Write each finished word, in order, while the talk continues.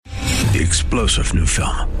the explosive new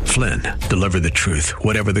film, Flynn, deliver the truth,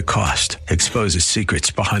 whatever the cost, exposes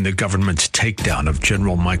secrets behind the government's takedown of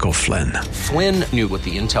General Michael Flynn. Flynn knew what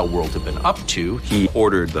the intel world had been up to. He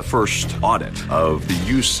ordered the first audit of the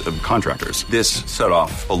use of contractors. This set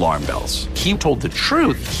off alarm bells. He told the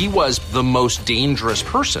truth. He was the most dangerous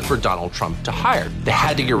person for Donald Trump to hire. They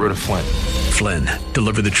had to get rid of Flynn. Flynn,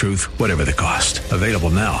 deliver the truth, whatever the cost. Available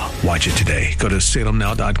now. Watch it today. Go to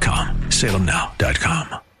salemnow.com.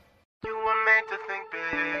 salemnow.com. You were made to think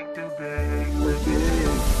big, too big, big.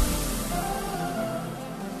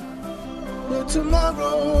 But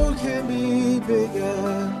tomorrow can be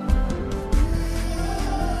bigger.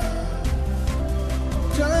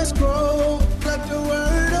 Just grow, let the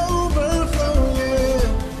word overflow, yeah.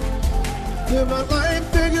 Live a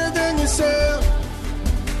life bigger than yourself.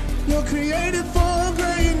 You're created for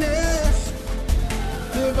greatness.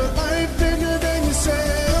 Live a life bigger than yourself.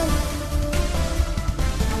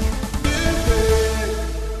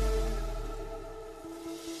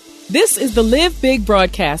 This is the Live Big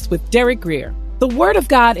broadcast with Derek Grier. The Word of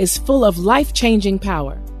God is full of life-changing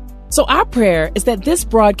power. So our prayer is that this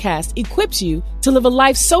broadcast equips you to live a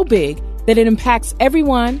life so big that it impacts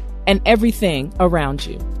everyone and everything around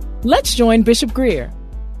you. Let's join Bishop Grier.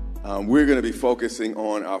 We're going to be focusing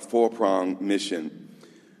on our four-pronged mission,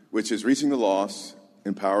 which is reaching the lost,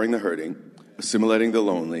 empowering the hurting, assimilating the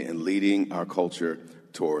lonely, and leading our culture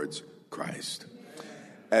towards Christ.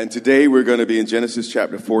 And today we're going to be in Genesis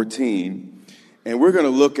chapter 14, and we're going to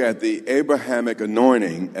look at the Abrahamic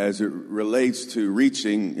anointing as it relates to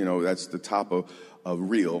reaching, that's the top of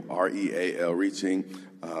real, R-E-A-L, reaching,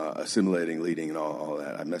 assimilating, leading, and all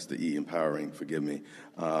that. I messed the E, empowering, forgive me.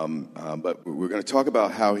 But we're going to talk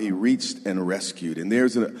about how he reached and rescued, and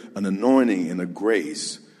there's an anointing and a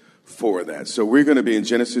grace for that. So we're going to be in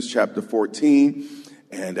Genesis chapter 14.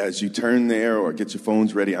 And as you turn there or get your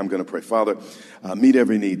phones ready, I'm going to pray. Father, meet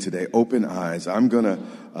every need today. Open eyes. I'm going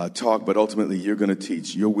to talk, but ultimately you're going to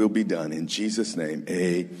teach. Your will be done. In Jesus' name,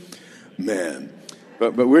 amen.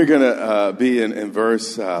 But we're going to be in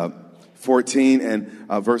verse 14 and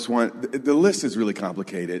verse 1. The list is really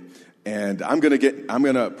complicated. And I'm going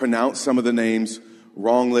to pronounce some of the names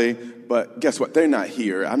wrongly. But guess what? They're not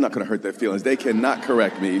here. I'm not going to hurt their feelings. They cannot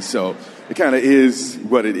correct me. So it kind of is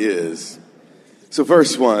what it is. So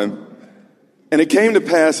verse 1, and it came to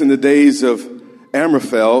pass in the days of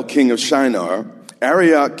Amraphel, king of Shinar,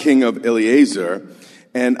 Arioch, king of Eliezer,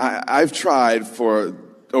 and I've tried for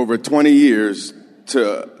over 20 years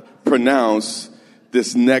to pronounce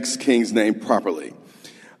this next king's name properly.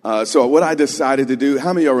 So what I decided to do,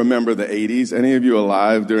 how many of y'all remember the 80s? Any of you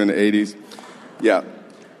alive during the 80s? Yeah.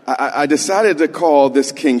 I decided to call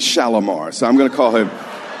this king Shalimar, so I'm going to call him...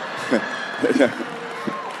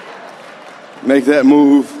 Make that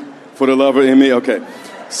move for the lover in me? Okay.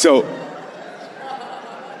 So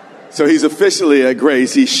he's officially at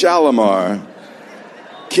grace. He's Shalimar,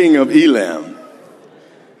 king of Elam,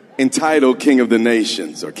 entitled king of the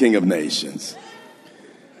nations or king of nations.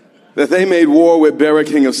 That they made war with Bera,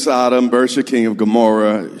 king of Sodom, Bersha, king of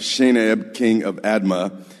Gomorrah, Shinab, king of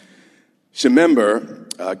Admah,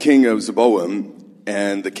 Shemember, king of Zeboim,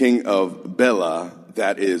 and the king of Bela,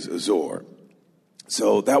 that is Zor.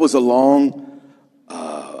 So that was a long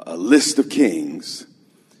a list of kings,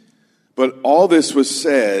 but all this was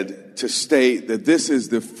said to state that this is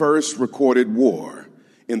the first recorded war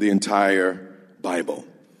in the entire Bible.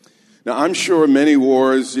 Now, I'm sure many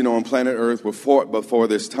wars, on planet Earth were fought before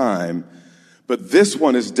this time, but this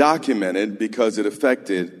one is documented because it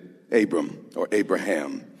affected Abram or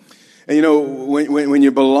Abraham. And when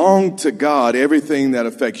you belong to God, everything that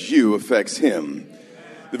affects you affects him.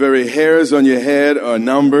 The very hairs on your head are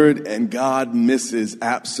numbered, and God misses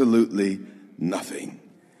absolutely nothing.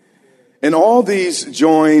 And all these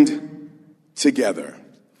joined together.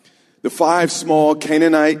 The 5 small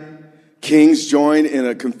Canaanite kings joined in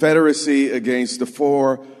a confederacy against the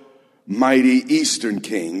 4 mighty eastern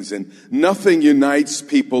kings. And nothing unites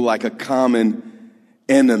people like a common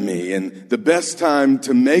enemy. And the best time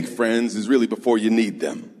to make friends is really before you need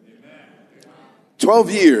them.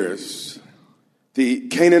 12 years. The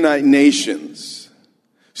Canaanite nations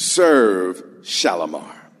serve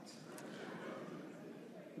Shalimar.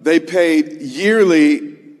 They paid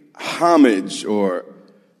yearly homage or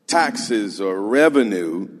taxes or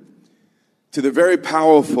revenue to the very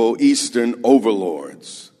powerful Eastern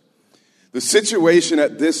overlords. The situation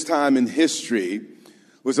at this time in history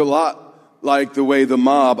was a lot like the way the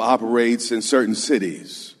mob operates in certain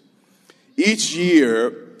cities. Each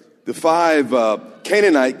year, the 5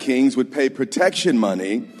 Canaanite kings would pay protection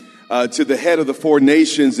money to the head of the 4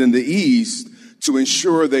 nations in the east to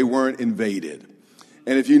ensure they weren't invaded.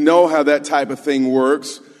 And if you know how that type of thing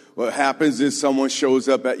works, what happens is someone shows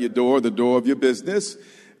up at your door, the door of your business,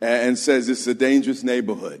 and says it's a dangerous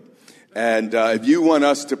neighborhood. And if you want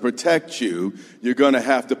us to protect you, you're going to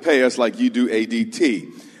have to pay us like you do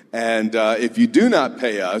ADT. And if you do not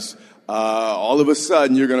pay us, all of a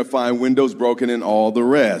sudden you're going to find windows broken and all the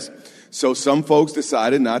rest. So some folks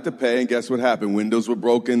decided not to pay, and guess what happened? Windows were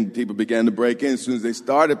broken, people began to break in. As soon as they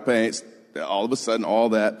started paying, all of a sudden all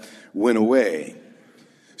that went away.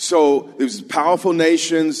 So there was powerful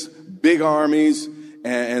nations, big armies,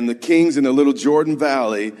 and the kings in the little Jordan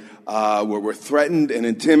Valley were threatened and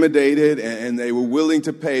intimidated, and they were willing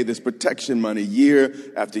to pay this protection money year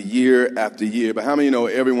after year after year. But how many know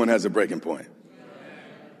everyone has a breaking point?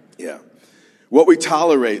 Yeah. What we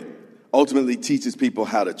tolerate ultimately teaches people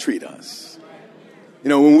how to treat us. You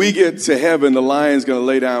know, when we get to heaven, the lion's going to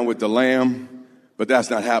lay down with the lamb, but that's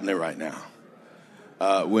not happening right now.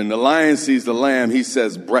 When the lion sees the lamb, he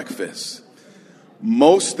says breakfast.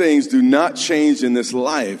 Most things do not change in this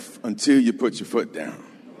life until you put your foot down.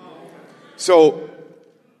 So,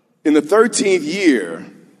 in the 13th year,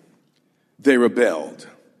 they rebelled.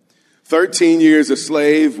 13 years a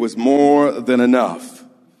slave was more than enough.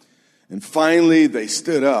 And finally, they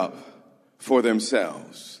stood up for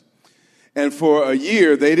themselves. And for a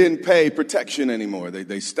year, they didn't pay protection anymore.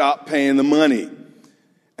 They stopped paying the money.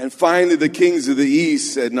 And finally, the kings of the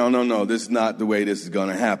east said, no, this is not the way this is going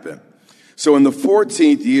to happen. So in the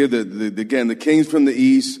 14th year, the kings from the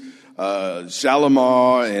east,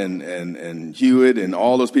 Shalimar and Hewitt and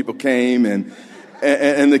all those people came, and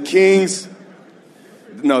the kings,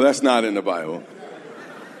 no, that's not in the Bible,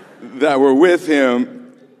 that were with him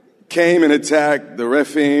came and attacked the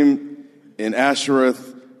Rephaim in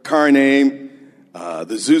Asheroth, Karnaim,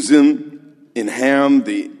 the Zuzim in Ham,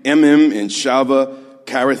 the Emim in Shava,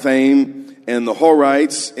 Karathaim, and the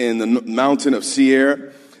Horites in the mountain of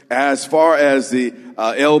Seir, as far as the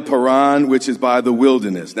El Paran, which is by the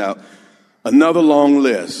wilderness. Now, another long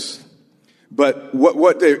list. But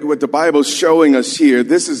what the Bible's showing us here,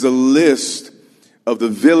 this is a list of the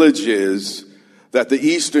villages that the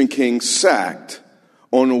eastern kings sacked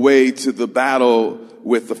on the way to the battle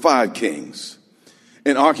with the five kings.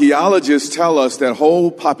 And archaeologists tell us that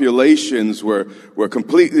whole populations were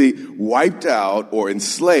completely wiped out or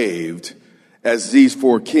enslaved as these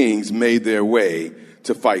four kings made their way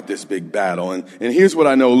to fight this big battle. And here's what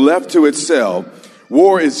I know. Left to itself,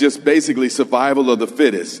 war is just basically survival of the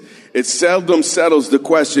fittest. It seldom settles the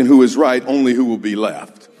question who is right, only who will be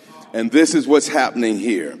left. And this is what's happening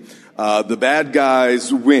here. The bad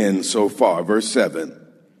guys win so far. Verse 7.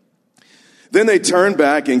 Then they turned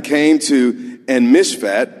back and came to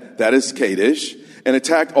En-Mishpat, that is Kadesh, and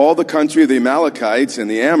attacked all the country of the Amalekites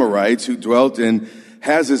and the Amorites who dwelt in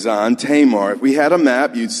Hazazon Tamar. If we had a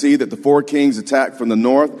map, you'd see that the four kings attacked from the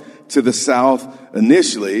north to the south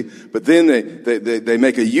initially, but then they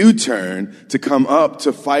make a U-turn to come up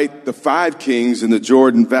to fight the five kings in the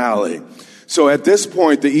Jordan Valley. So at this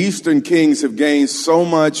point, the eastern kings have gained so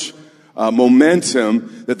much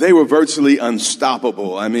momentum that they were virtually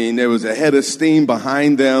unstoppable. I mean, there was a head of steam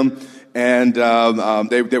behind them, and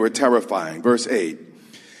they were terrifying. Verse 8.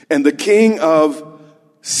 And the king of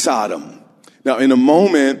Sodom. Now, in a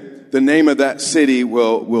moment, the name of that city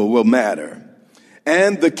will matter.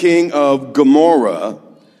 And the king of Gomorrah,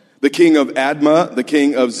 the king of Admah, the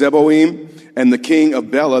king of Zeboim, and the king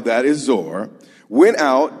of Bela, that is Zor, went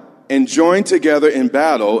out and joined together in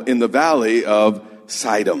battle in the valley of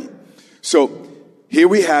Siddim. So here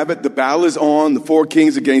we have it. The battle is on. The four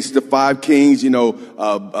kings against the five kings.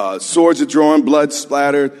 Swords are drawn, blood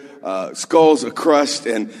splattered, skulls are crushed.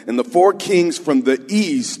 And the four kings from the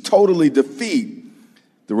east totally defeat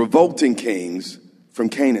the revolting kings from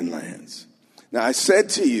Canaan lands. Now, I said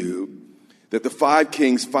to you that the five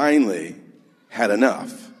kings finally had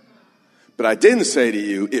enough. But I didn't say to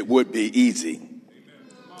you it would be easy.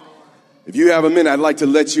 If you have a minute, I'd like to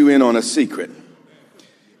let you in on a secret.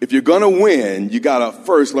 If you're going to win, you got to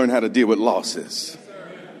first learn how to deal with losses.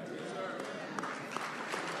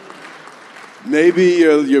 Maybe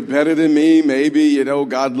you're better than me. Maybe,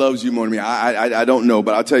 God loves you more than me. I don't know.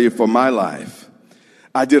 But I'll tell you, for my life,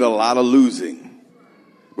 I did a lot of losing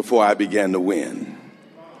before I began to win.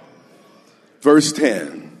 Verse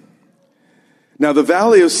 10. Now, the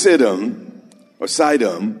valley of Siddim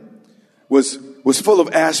was full of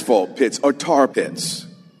asphalt pits or tar pits.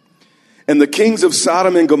 And the kings of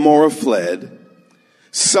Sodom and Gomorrah fled.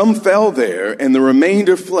 Some fell there, and the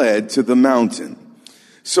remainder fled to the mountain.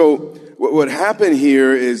 So what happened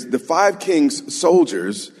here is the five kings'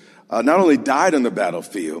 soldiers not only died on the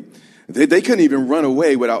battlefield, they couldn't even run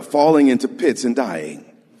away without falling into pits and dying.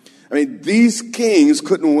 I mean, these kings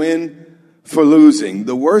couldn't win for losing.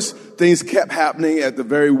 The worst things kept happening at the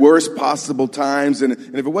very worst possible times. And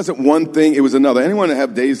if it wasn't one thing, it was another. Anyone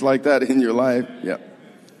have days like that in your life? Yeah.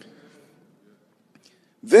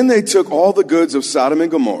 Then they took all the goods of Sodom and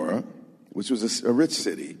Gomorrah, which was a rich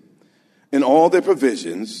city, and all their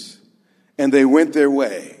provisions, and they went their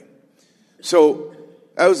way. So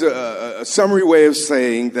that was a summary way of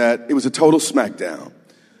saying that it was a total smackdown.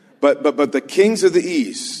 But the kings of the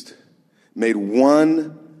East made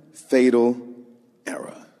one fatal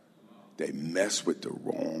error. They messed with the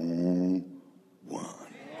wrong one.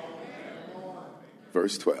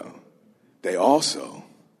 Verse 12. They also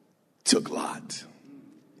took Lot.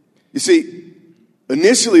 You see,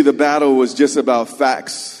 initially the battle was just about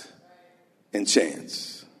facts and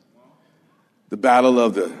chance. The battle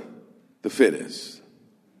of the fittest.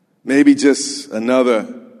 Maybe just another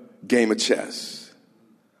game of chess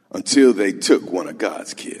until they took one of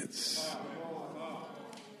God's kids.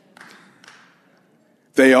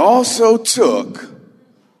 They also took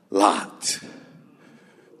Lot.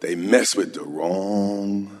 They messed with the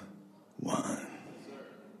wrong one.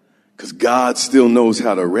 Because God still knows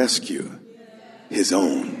how to rescue his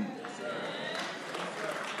own.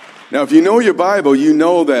 Now, if you know your Bible, you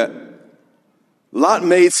know that Lot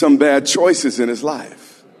made some bad choices in his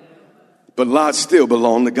life. But Lot still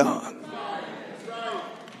belonged to God.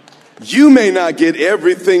 You may not get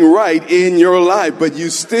everything right in your life, but you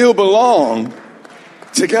still belong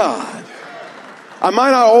to God. I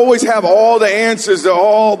might not always have all the answers to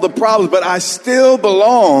all the problems, but I still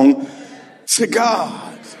belong to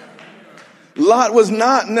God. Lot was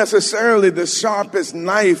not necessarily the sharpest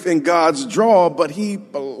knife in God's drawer, but he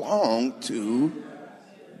belonged to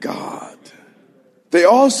God. They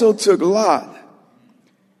also took Lot,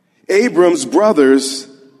 Abram's brother's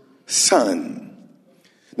son.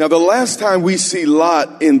 Now, the last time we see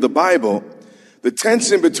Lot in the Bible, the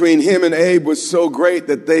tension between him and Abe was so great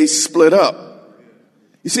that they split up.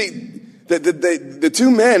 You see, the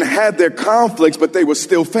two men had their conflicts, but they were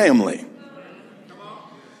still family.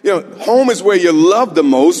 You know, home is where you love the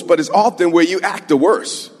most, but it's often where you act the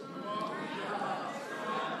worst.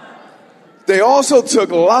 They also took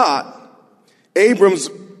Lot, Abram's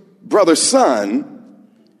brother's son,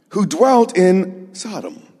 who dwelt in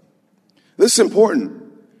Sodom. This is important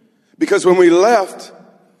because when we left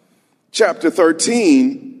chapter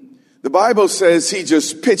 13, the Bible says he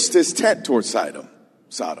just pitched his tent towards Sodom.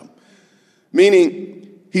 Meaning,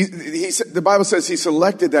 the Bible says he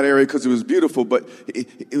selected that area because it was beautiful, but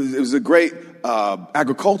it was a great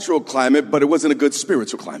agricultural climate, but it wasn't a good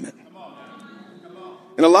spiritual climate.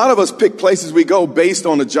 And a lot of us pick places we go based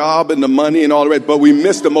on the job and the money and all the rest, but we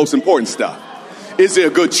miss the most important stuff. Is there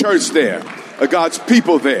a good church there? Are God's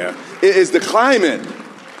people there? Is the climate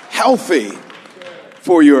healthy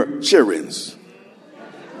for your children's?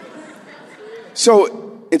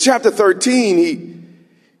 So in chapter 13,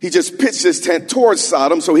 he just pitched his tent towards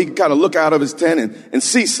Sodom so he could kind of look out of his tent and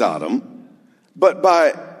see Sodom. But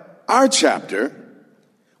by our chapter,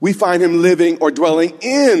 we find him living or dwelling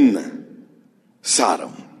in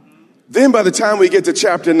Sodom. Then by the time we get to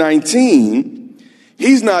chapter 19,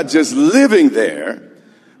 he's not just living there,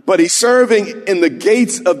 but he's serving in the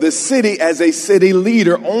gates of the city as a city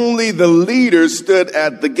leader. Only the leaders stood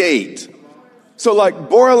at the gate. So like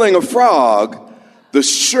boiling a frog, the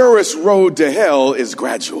surest road to hell is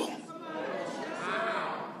gradual.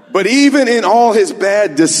 But even in all his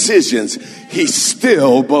bad decisions, he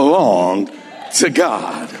still belonged to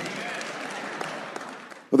God.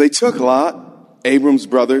 Well, they took Lot, Abram's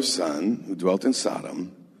brother's son, who dwelt in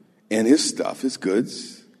Sodom, and his stuff, his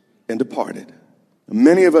goods, and departed.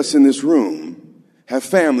 Many of us in this room have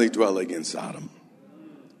family dwelling in Sodom.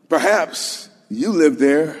 Perhaps you live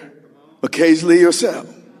there occasionally yourself.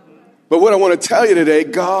 But what I want to tell you today,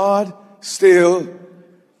 God still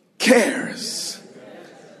cares.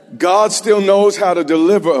 God still knows how to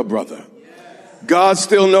deliver a brother. God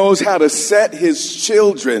still knows how to set his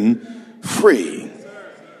children free.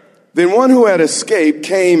 Then one who had escaped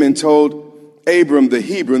came and told Abram the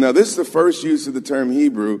Hebrew. Now, this is the first use of the term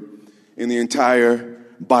Hebrew in the entire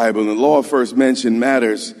Bible. And the law of first mention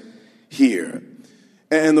matters here.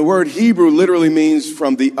 And the word Hebrew literally means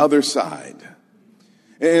from the other side.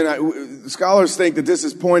 And scholars think that this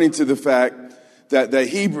is pointing to the fact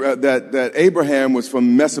that Abraham was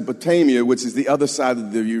from Mesopotamia, which is the other side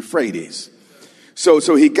of the Euphrates. So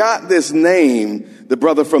he got this name, the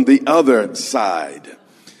brother from the other side.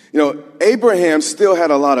 You know, Abraham still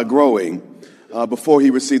had a lot of growing before he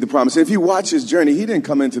received the promise. If you watch his journey, he didn't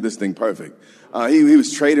come into this thing perfect. He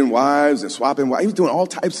was trading wives and swapping wives. He was doing all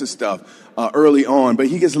types of stuff early on, but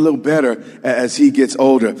he gets a little better as he gets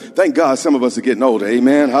older. Thank God some of us are getting older.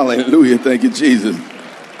 Amen. Hallelujah. Thank you, Jesus.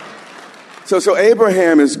 So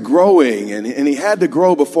Abraham is growing, and he had to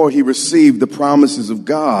grow before he received the promises of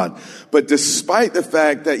God. But despite the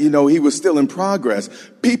fact that, he was still in progress,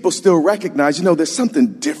 people still recognize, there's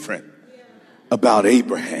something different about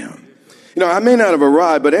Abraham. I may not have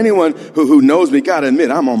arrived, but anyone who knows me got to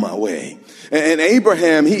admit I'm on my way. And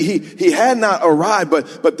Abraham, he had not arrived,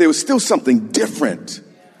 but there was still something different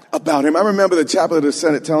about him. I remember the chaplain of the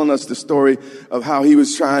Senate telling us the story of how he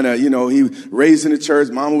was trying to, he was raised in the church,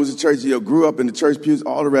 mama was in church, grew up in the church pews,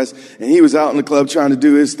 all the rest, and he was out in the club trying to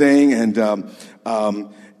do his thing, and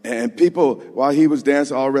people, while he was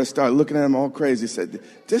dancing, all the rest started looking at him all crazy, said,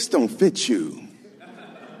 "This don't fit you."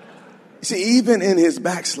 See, even in his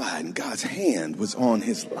backsliding, God's hand was on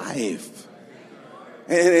his life.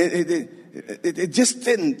 And it just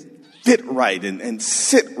didn't fit right and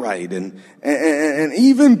sit right. And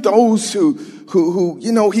even those who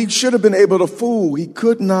he should have been able to fool, he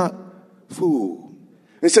could not fool.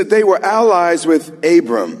 They said they were allies with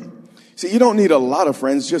Abram. See, you don't need a lot of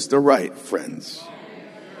friends, just the right friends.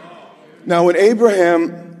 Now, when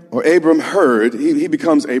Abram heard, he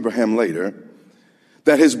becomes Abraham later,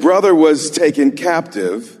 that his brother was taken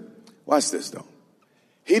captive. Watch this, though.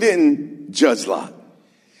 He didn't judge Lot.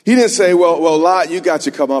 He didn't say, well, Lot, you got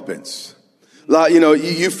your comeuppance. Lot,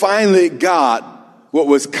 you finally got what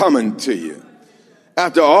was coming to you.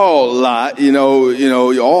 After all, Lot,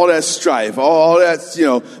 all that strife, all that,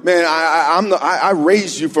 man, I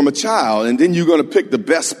raised you from a child, and then you're going to pick the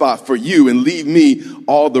best spot for you and leave me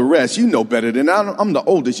all the rest. You know better than I'm the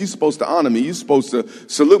oldest. You're supposed to honor me. You're supposed to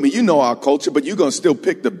salute me. You know our culture, but you're going to still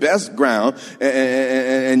pick the best ground,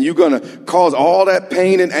 and you're going to cause all that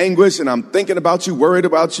pain and anguish, and I'm thinking about you, worried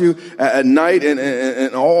about you at night,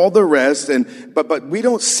 and all the rest. But we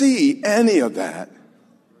don't see any of that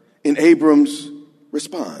in Abram's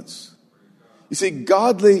response. You see,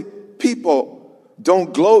 godly people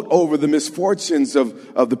don't gloat over the misfortunes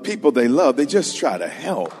of the people they love. They just try to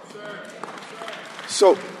help.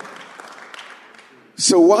 So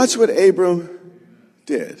watch what Abram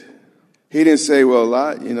did. He didn't say, well,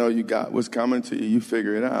 Lot, you got what's coming to you. You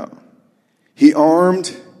figure it out. He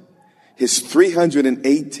armed his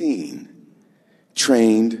 318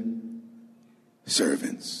 trained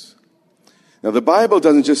servants. Now, the Bible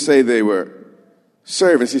doesn't just say they were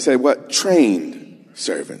servants. He said, what? Trained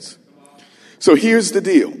servants. So here's the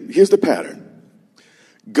deal. Here's the pattern.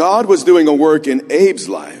 God was doing a work in Abe's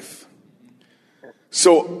life.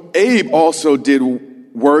 So Abe also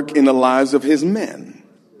did work in the lives of his men.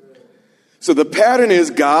 So the pattern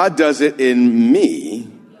is God does it in me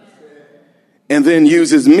and then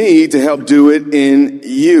uses me to help do it in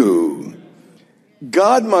you.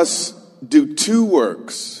 God must do two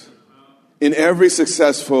works in every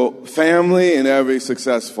successful family, in every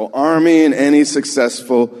successful army, in any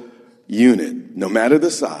successful unit, no matter the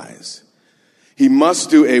size. He must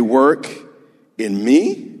do a work in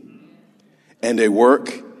me and a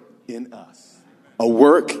work in us. A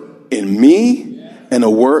work in me and a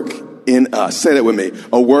work in us. Say that with me.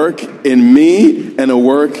 A work in me and a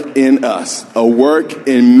work in us. A work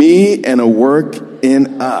in me and a work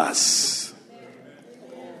in us.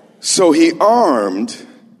 So he armed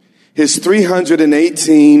his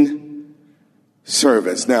 318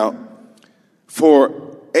 servants. Now,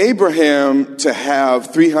 for Abraham to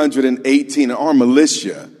have 318 armed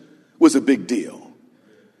militia was a big deal.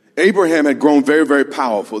 Abraham had grown very, very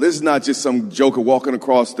powerful. This is not just some joker walking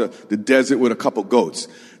across the desert with a couple goats.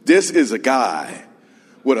 This is a guy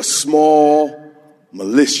with a small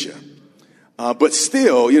militia. But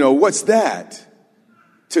still, what's that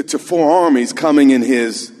to four armies coming in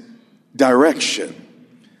his direction?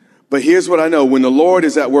 But here's what I know. When the Lord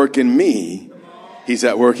is at work in me, he's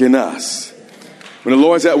at work in us. When the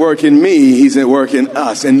Lord's at work in me, he's at work in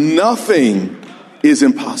us. And nothing is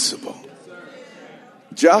impossible.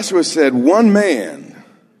 Joshua said, 1 man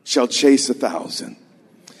shall chase 1,000.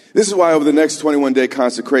 This is why over the next 21-day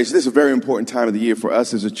consecration, this is a very important time of the year for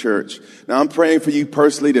us as a church. Now, I'm praying for you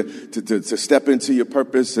personally to step into your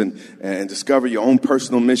purpose and discover your own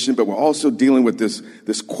personal mission, but we're also dealing with this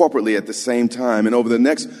corporately at the same time. And over the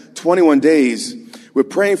next 21 days, we're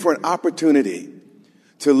praying for an opportunity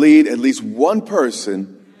to lead at least one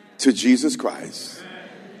person to Jesus Christ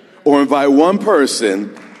or invite one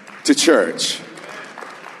person to church.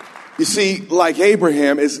 You see, like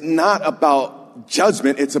Abraham, it's not about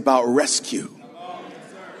judgment, it's about rescue.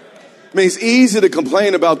 I mean, it's easy to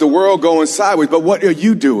complain about the world going sideways, but what are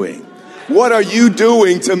you doing? What are you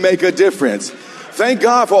doing to make a difference? Thank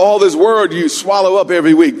God for all this word you swallow up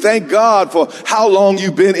every week. Thank God for how long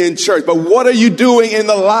you've been in church. But what are you doing in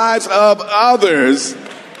the lives of others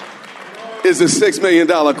is the $6 million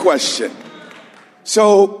question.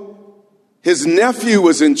 So his nephew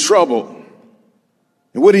was in trouble.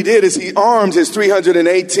 And what he did is he armed his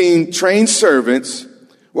 318 trained servants,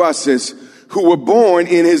 watch this, who were born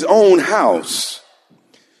in his own house.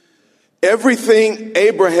 Everything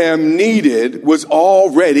Abraham needed was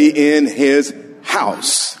already in his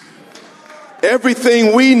house.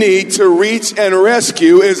 Everything we need to reach and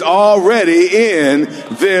rescue is already in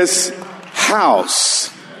this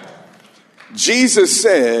house. Jesus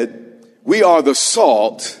said, we are the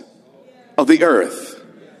salt of the earth.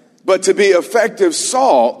 But to be effective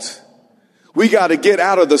salt, we got to get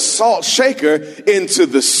out of the salt shaker into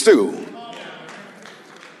the stew.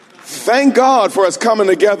 Thank God for us coming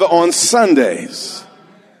together on Sundays.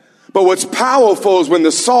 But what's powerful is when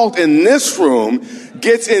the salt in this room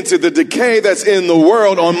gets into the decay that's in the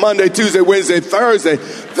world on Monday, Tuesday, Wednesday, Thursday.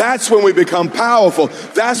 That's when we become powerful.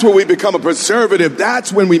 That's when we become a preservative.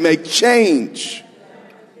 That's when we make change.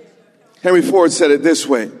 Henry Ford said it this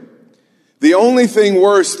way. The only thing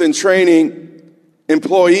worse than training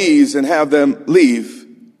employees and have them leave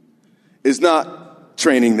is not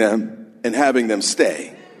training them and having them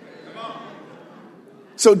stay.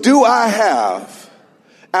 So do I have,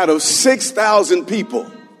 out of 6,000 people,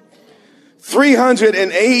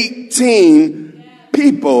 318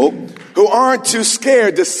 people who aren't too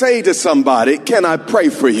scared to say to somebody, can I pray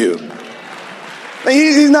for you?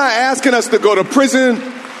 He's not asking us to go to prison.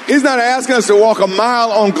 He's not asking us to walk a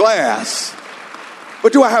mile on glass.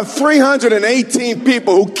 But do I have 318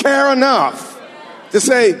 people who care enough to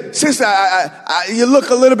say, sister, you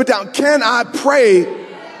look a little bit down. Can I pray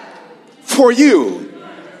for you?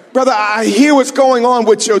 Brother, I hear what's going on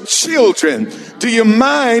with your children. Do you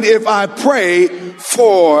mind if I pray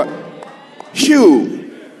for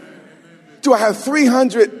you? Do I have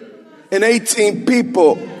 318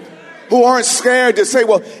 people who aren't scared to say,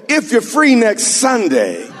 well, if you're free next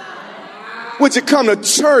Sunday, would you come to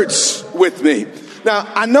church with me? Now,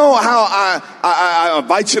 I know how I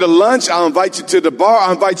invite you to lunch. I'll invite you to the bar.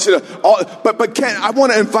 I'll invite you to all, but I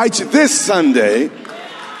want to invite you this Sunday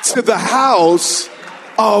to the house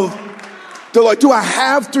of the Lord. Do I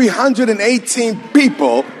have 318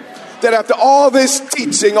 people that after all this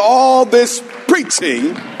teaching, all this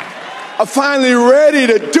preaching, are finally ready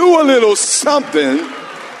to do a little something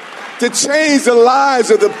to change the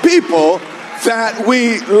lives of the people that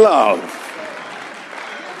we love?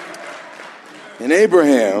 And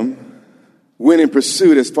Abraham went and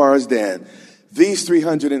pursued as far as Dan. These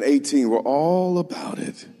 318 were all about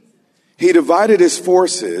it. He divided his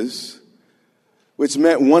forces, which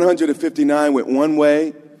meant 159 went one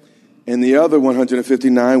way and the other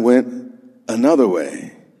 159 went another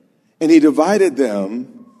way. And he divided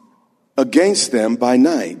them against them by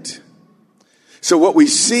night. So what we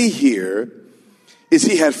see here is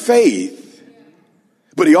he had faith,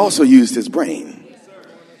 but he also used his brain.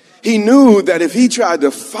 He knew that if he tried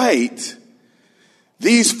to fight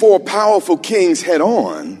these four powerful kings head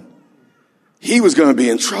on, he was going to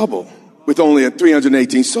be in trouble with only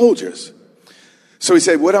 318 soldiers. So he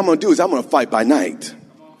said, what I'm going to do is I'm going to fight by night.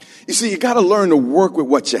 You see, you got to learn to work with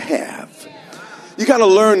what you have. You got to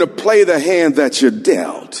learn to play the hand that you're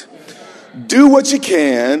dealt. Do what you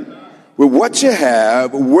can with what you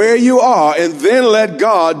have, where you are, and then let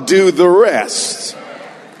God do the rest.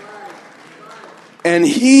 And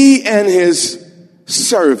he and his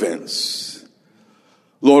servants,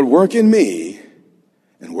 Lord, work in me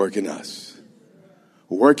and work in us.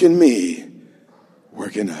 Work in me,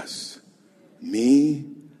 work in us. Me,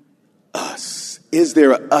 us. Is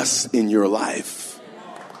there a us in your life?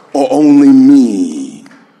 Or only me?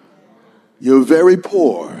 You're very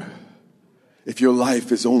poor if your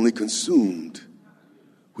life is only consumed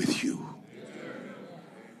with you.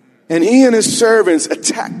 And he and his servants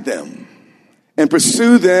attacked them and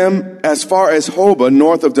pursue them as far as Hobah,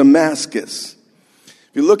 north of Damascus.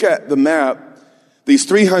 If you look at the map, these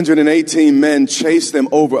 318 men chased them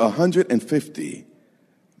over 150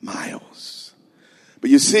 miles. But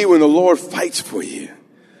you see, when the Lord fights for you,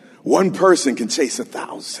 one person can chase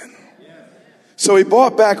 1,000. So he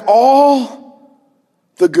brought back all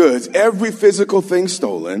the goods, every physical thing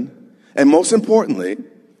stolen. And most importantly,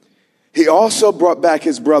 he also brought back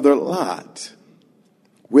his brother Lot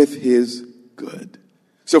with his good.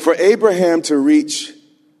 So for Abraham to reach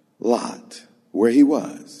Lot where he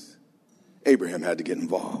was, Abraham had to get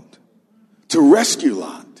involved. To rescue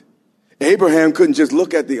Lot, Abraham couldn't just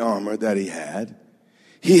look at the armor that he had.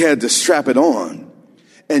 He had to strap it on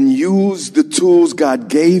and use the tools God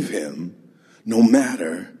gave him, no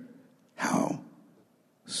matter how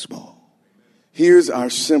small. Here's our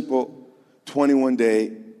simple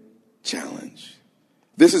 21-day challenge.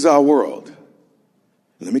 This is our world.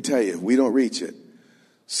 Let me tell you, if we don't reach it,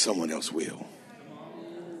 someone else will.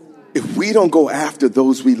 If we don't go after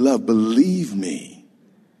those we love, believe me,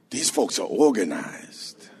 these folks are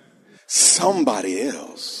organized. Somebody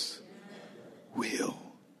else will.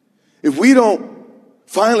 If we don't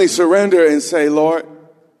finally surrender and say, Lord,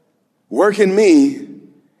 work in me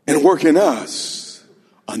and work in us,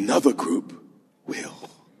 another group will.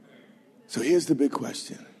 So here's the big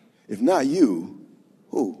question. If not you,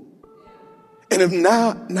 who? And if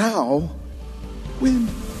now, when?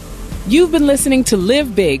 You've been listening to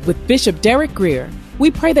Live Big with Bishop Derek Grier.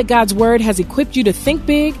 We pray that God's Word has equipped you to think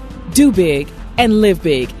big, do big, and live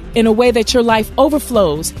big in a way that your life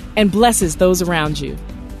overflows and blesses those around you.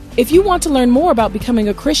 If you want to learn more about becoming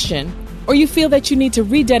a Christian, or you feel that you need to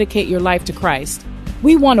rededicate your life to Christ,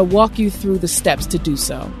 we want to walk you through the steps to do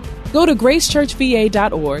so. Go to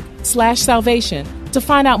gracechurchva.org/salvation to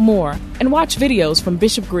find out more and watch videos from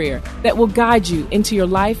Bishop Grier that will guide you into your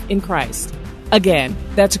life in Christ. Again,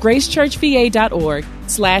 that's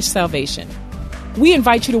gracechurchva.org/salvation. We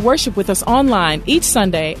invite you to worship with us online each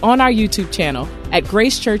Sunday on our YouTube channel at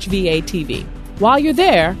Grace Church VA TV. While you're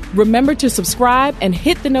there, remember to subscribe and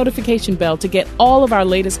hit the notification bell to get all of our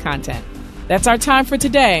latest content. That's our time for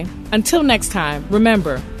today. Until next time,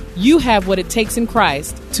 remember, you have what it takes in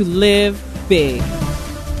Christ to live big.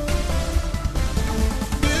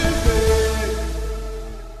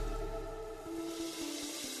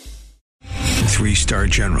 Three-star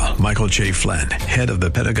General Michael J. Flynn, head of the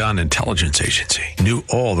Pentagon Intelligence Agency, knew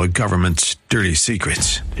all the government's dirty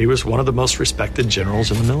secrets. He was one of the most respected generals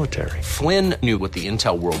in the military. Flynn knew what the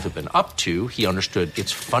intel world had been up to. He understood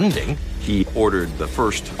its funding. He ordered the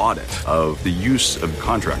first audit of the use of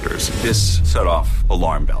contractors. This set off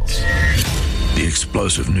alarm bells. The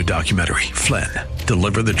explosive new documentary, Flynn,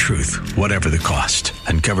 Deliver the Truth, Whatever the Cost,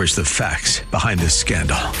 uncovers the facts behind this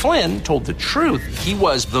scandal. Flynn told the truth. He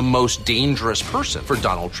was the most dangerous person for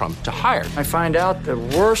Donald Trump to hire. I find out the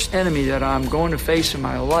worst enemy that I'm going to face in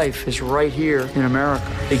my life is right here in America.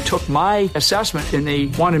 They took my assessment and they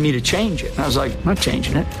wanted me to change it. And I was like, I'm not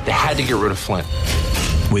changing it. They had to get rid of Flynn.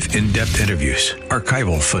 With in-depth interviews,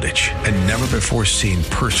 archival footage, and never-before-seen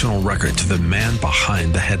personal records of the man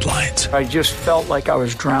behind the headlines. I just felt like I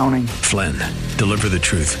was drowning. Flynn, Deliver the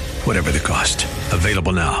Truth, Whatever the Cost.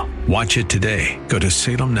 Available now. Watch it today. Go to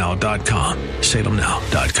salemnow.com.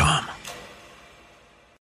 salemnow.com.